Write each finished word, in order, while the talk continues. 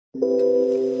Hey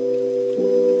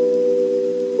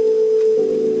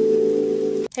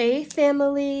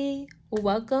family,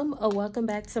 welcome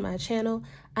back to my channel.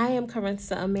 I am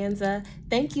Kerensa Amanda.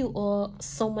 Thank you all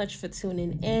so much for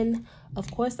tuning in.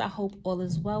 Of course, I hope all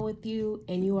is well with you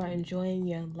and you are enjoying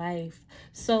your life.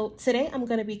 So today I'm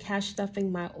going to be cash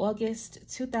stuffing my August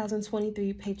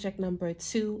 2023 paycheck number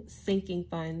 2 sinking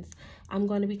funds. I'm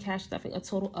going to be cash stuffing a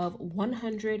total of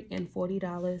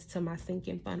 $140 to my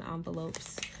sinking fund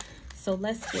envelopes. So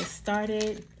let's get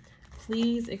started.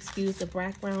 Please excuse the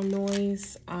background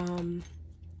noise.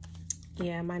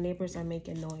 Yeah, my neighbors are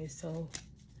making noise, so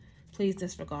please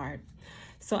disregard.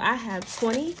 So I have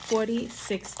 20, 40,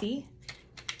 60,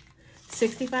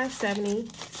 65, 70,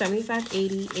 75,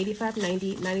 80, 85,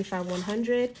 90, 95,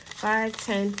 100, 5,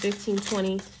 10, 15,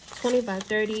 20, 25,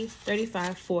 30,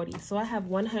 35, 40. So I have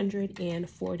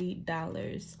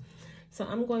 $140. So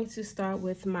I'm going to start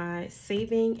with my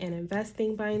saving and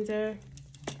investing binder.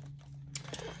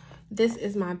 This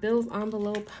is my bills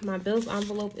envelope. My bills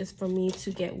envelope is for me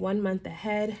to get 1 month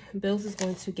ahead. Bills is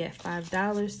going to get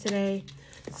 $5 today.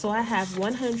 So I have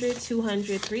 100,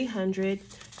 200, 300,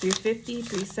 350,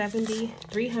 370,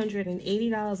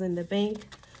 $380 in the bank,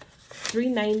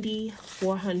 390,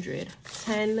 400,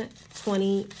 10,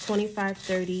 20, 25,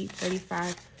 30,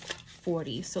 35,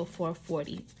 40. So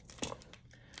 440.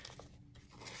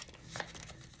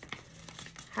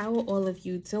 How are all of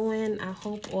you doing? I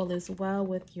hope all is well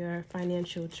with your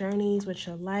financial journeys, with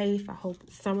your life. I hope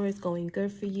summer is going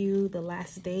good for you. The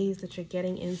last days that you're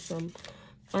getting in some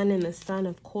fun in the sun,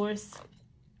 of course.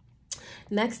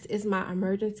 Next is my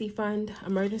emergency fund.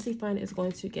 Emergency fund is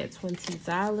going to get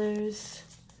 $20.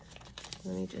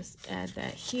 Let me just add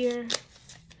that here.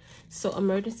 So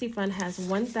emergency fund has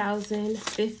 1,000,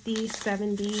 50,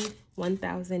 70,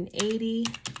 1,080.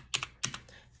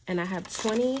 And I have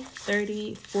 20,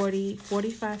 30, 40,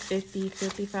 45, 50,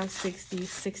 55, 60,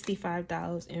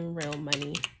 $65 in real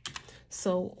money.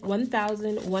 So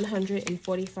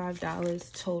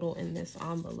 $1,145 total in this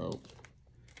envelope.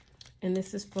 And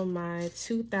this is for my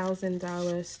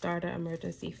 $2,000 starter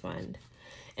emergency fund.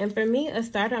 And for me, a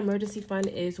starter emergency fund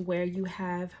is where you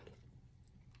have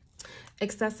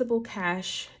accessible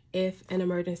cash if an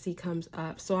emergency comes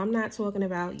up. So I'm not talking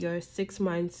about your 6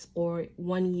 months or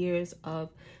 1 year's of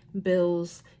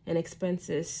bills and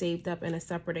expenses saved up in a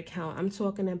separate account. I'm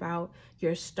talking about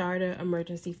your starter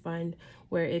emergency fund,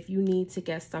 where if you need to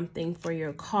get something for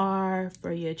your car,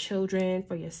 for your children,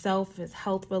 for yourself, if it's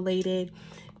health related,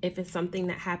 if it's something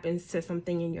that happens to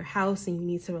something in your house and you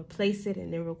need to replace it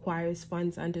and it requires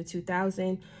funds under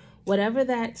 $2,000, whatever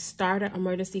that starter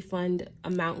emergency fund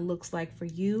amount looks like for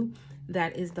you,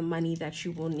 that is the money that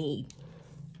you will need.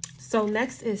 So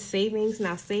next is savings.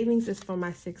 Now savings is for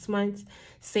my 6 months.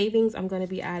 Savings, I'm going to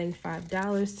be adding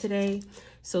 $5 today.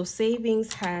 So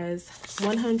savings has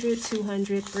 100,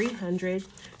 200, 300,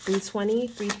 320,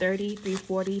 330,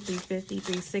 340, 350,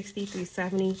 360,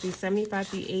 370, 375,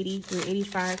 380,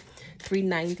 385,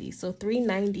 390. So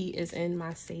 390 is in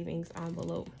my savings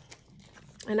envelope.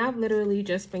 And I've literally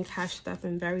just been cash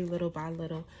stuffing very little by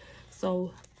little.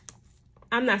 So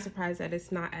I'm not surprised that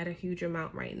it's not at a huge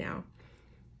amount right now.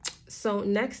 So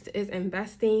next is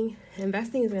investing.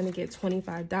 Investing is going to get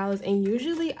 $25. And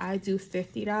usually I do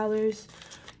 $50.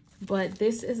 But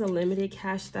this is a limited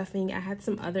cash stuffing. I had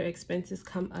some other expenses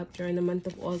come up during the month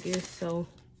of August. So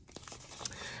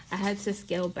I had to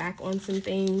scale back on some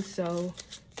things. So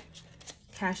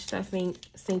cash stuffing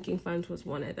sinking funds was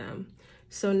one of them.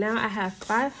 So now I have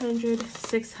 500,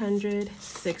 600,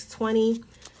 620,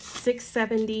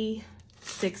 670,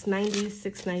 690,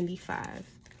 695.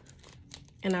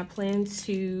 And I plan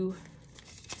to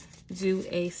do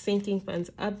a sinking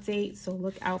funds update, so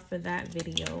look out for that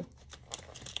video.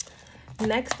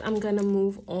 Next, I'm gonna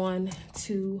move on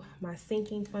to my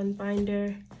sinking fund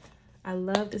binder. I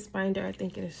love this binder. I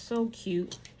think it is so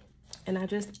cute. And I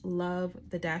just love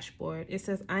the dashboard. It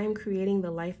says, I am creating the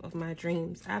life of my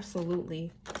dreams.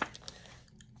 Absolutely.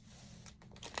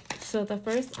 So the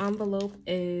first envelope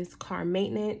is car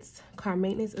maintenance. Car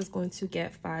maintenance is going to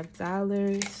get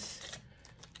 $5.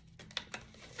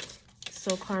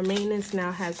 So car maintenance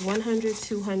now has 100,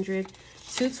 200,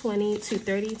 220,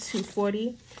 230,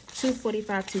 240,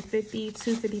 245, 250,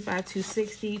 255,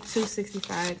 260,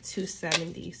 265,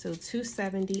 270. So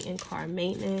 270 in car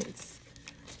maintenance.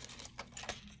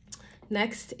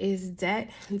 Next is debt.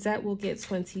 Debt will get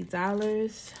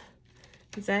 $20.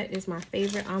 Debt is my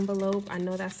favorite envelope. I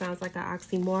know that sounds like an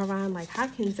oxymoron. Like, how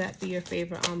can debt be your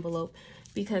favorite envelope?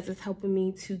 because it's helping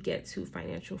me to get to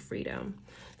financial freedom.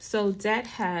 So debt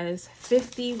has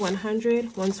 50, 100,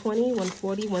 120,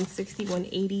 140, 160,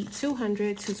 180,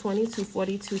 200, 220,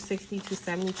 240, 260,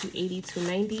 270, 280,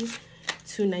 290,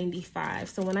 295.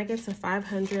 So when I get to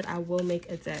 500, I will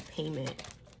make a debt payment.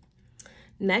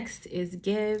 Next is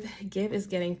give. Give is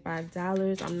getting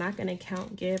 $5. I'm not going to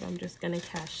count give. I'm just going to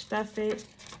cash stuff it.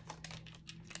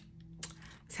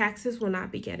 Taxes will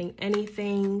not be getting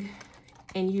anything,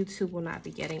 and YouTube will not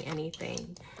be getting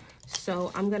anything.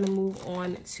 So I'm going to move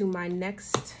on to my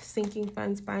next sinking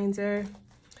funds binder.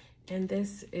 And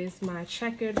this is my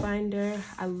checkered binder.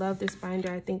 I love this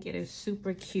binder. I think it is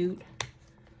super cute.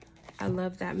 I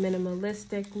love that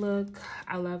minimalistic look.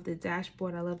 I love the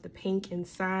dashboard. I love the pink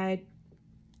inside.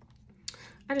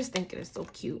 I just think it is so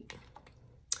cute.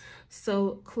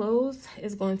 So clothes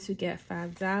is going to get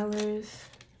 $5.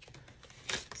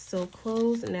 So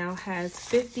clothes now has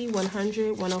 50,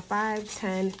 100, 105,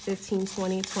 10, 15,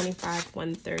 20, 25,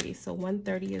 130. So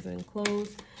 130 is in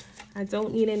clothes. I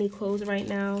don't need any clothes right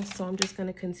now, so I'm just going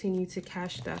to continue to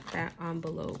cash stuff that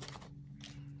envelope.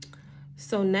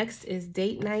 So next is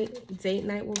date night. Date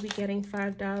night will be getting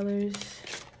 $5.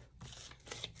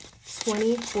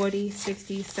 20, 40,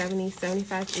 60, 70,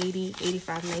 75, 80,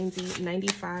 85, 90,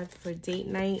 95 for date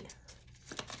night.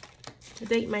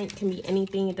 Date night can be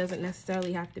anything. It doesn't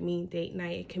necessarily have to mean date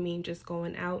night. It can mean just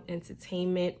going out,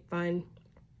 entertainment, fun,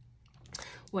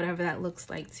 whatever that looks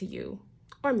like to you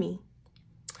or me.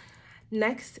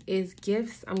 Next is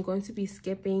gifts. I'm going to be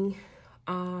skipping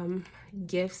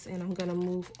gifts, and I'm going to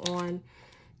move on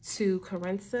to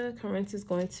Kerensa. Kerensa is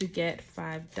going to get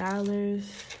 $5.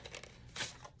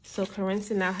 So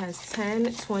Kerensa now has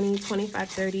 10, 20, 25,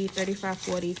 30, 35,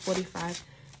 40, 45,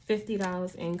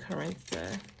 $50 in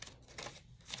Kerensa.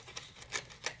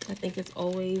 I think it's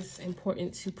always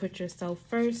important to put yourself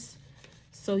first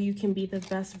so you can be the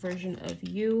best version of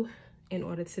you in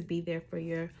order to be there for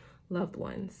your loved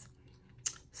ones.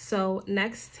 So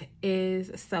next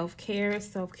is self-care.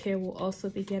 Self-care will also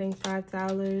be getting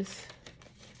 $5.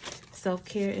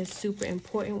 Self-care is super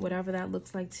important, whatever that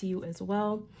looks like to you as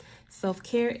well.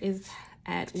 Self-care is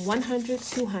at 100,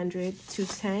 200,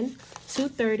 210,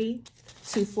 230,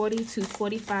 240,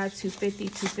 245, 250,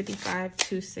 255,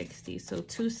 260. So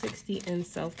 260 in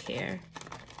self-care.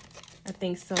 I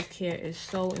think self-care is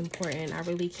so important. I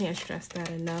really can't stress that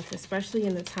enough, especially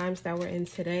in the times that we're in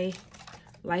today.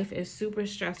 Life is super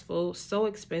stressful, so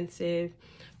expensive.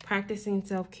 Practicing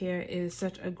self-care is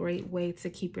such a great way to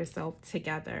keep yourself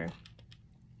together.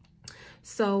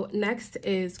 So next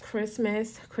is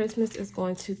Christmas. Christmas is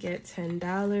going to get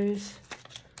 $10.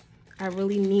 I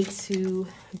really need to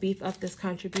beef up this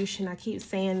contribution. I keep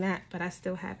saying that, but I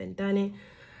still haven't done it.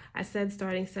 I said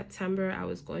starting September, I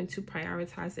was going to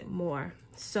prioritize it more.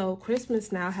 So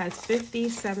Christmas now has 50,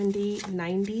 70,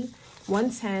 90,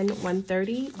 110,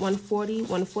 130, 140,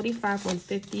 145,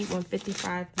 150,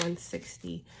 155,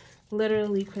 160.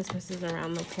 Literally, Christmas is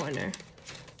around the corner.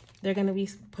 They're going to be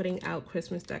putting out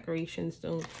Christmas decorations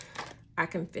soon. I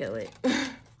can feel it.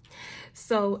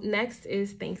 So next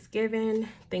is Thanksgiving.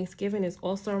 Thanksgiving is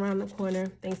also around the corner.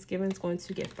 Thanksgiving is going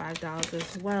to get $5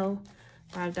 as well.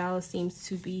 $5 seems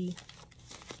to be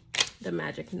the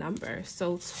magic number.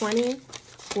 So 20,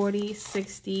 40,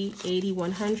 60, 80,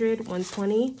 100,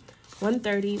 120,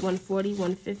 130, 140,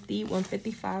 150,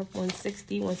 155,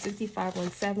 160, 165,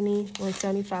 170,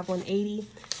 175, 180,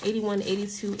 81,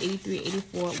 82, 83,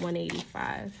 84,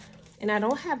 185. And I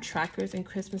don't have trackers in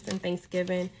Christmas and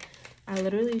Thanksgiving. I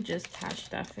literally just cash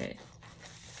stuff it.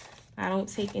 I don't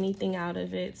take anything out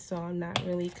of it, so I'm not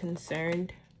really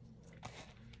concerned.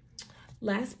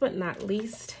 Last but not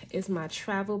least is my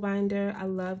travel binder. I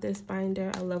love this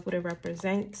binder. I love what it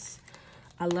represents.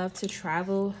 I love to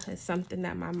travel. It's something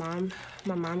that my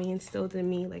mommy instilled in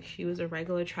me. Like, she was a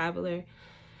regular traveler.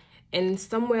 And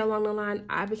somewhere along the line,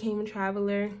 I became a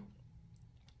traveler.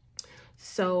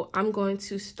 So I'm going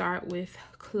to start with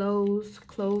clothes.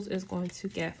 Clothes is going to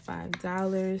get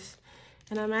 $5.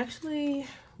 And I'm actually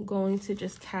going to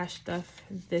just cash stuff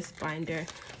this binder.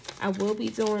 I will be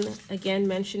doing,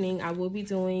 again, I will be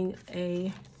doing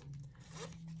a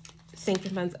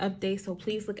sinking funds update. So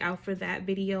please look out for that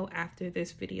video after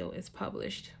this video is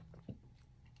published.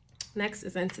 Next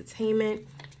is entertainment.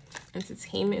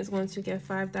 Entertainment is going to get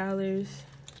 $5.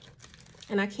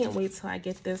 And I can't wait till I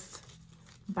get this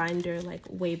binder like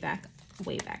way back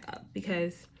up,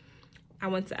 because I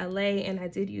went to LA and I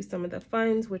did use some of the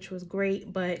funds, which was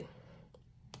great, but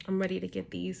I'm ready to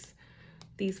get these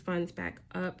funds back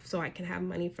up so I can have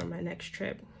money for my next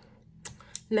trip.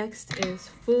 Next is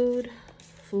food.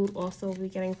 Food also will be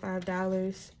getting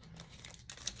 $5.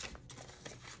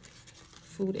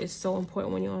 food is so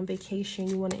important when you're on vacation.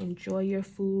 You want to enjoy your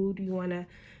food. You want to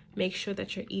make sure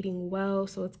that you're eating well.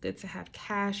 So it's good to have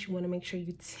cash. You want to make sure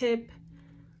you tip.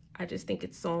 I just think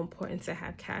it's so important to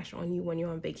have cash on you when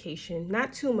you're on vacation.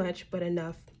 Not too much, but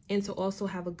enough. And to also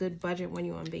have a good budget when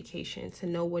you're on vacation, to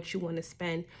know what you want to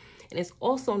spend. And it's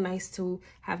also nice to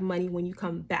have money when you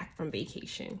come back from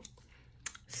vacation.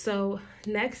 So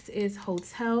next is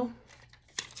hotel.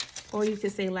 Or you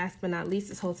could say last but not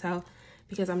least is hotel,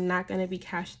 because I'm not going to be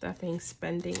cash stuffing,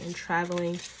 spending, and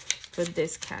traveling for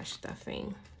this cash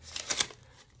stuffing.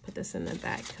 Put this in the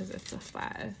back because it's a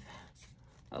 5.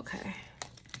 Okay.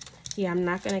 Yeah, I'm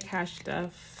not going to cash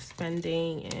stuff,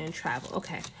 spending, and travel.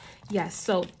 Okay. Yes.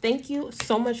 So thank you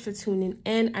so much for tuning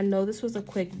in. I know this was a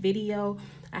quick video.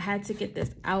 I had to get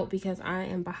this out because I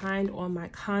am behind on my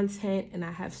content and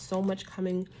I have so much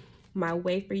coming my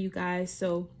way for you guys.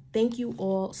 So thank you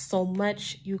all so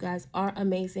much. You guys are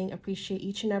amazing. Appreciate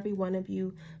each and every one of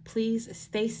you. Please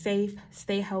stay safe,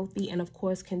 stay healthy, and of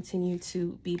course, continue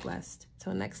to be blessed.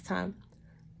 Till next time.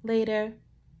 Later.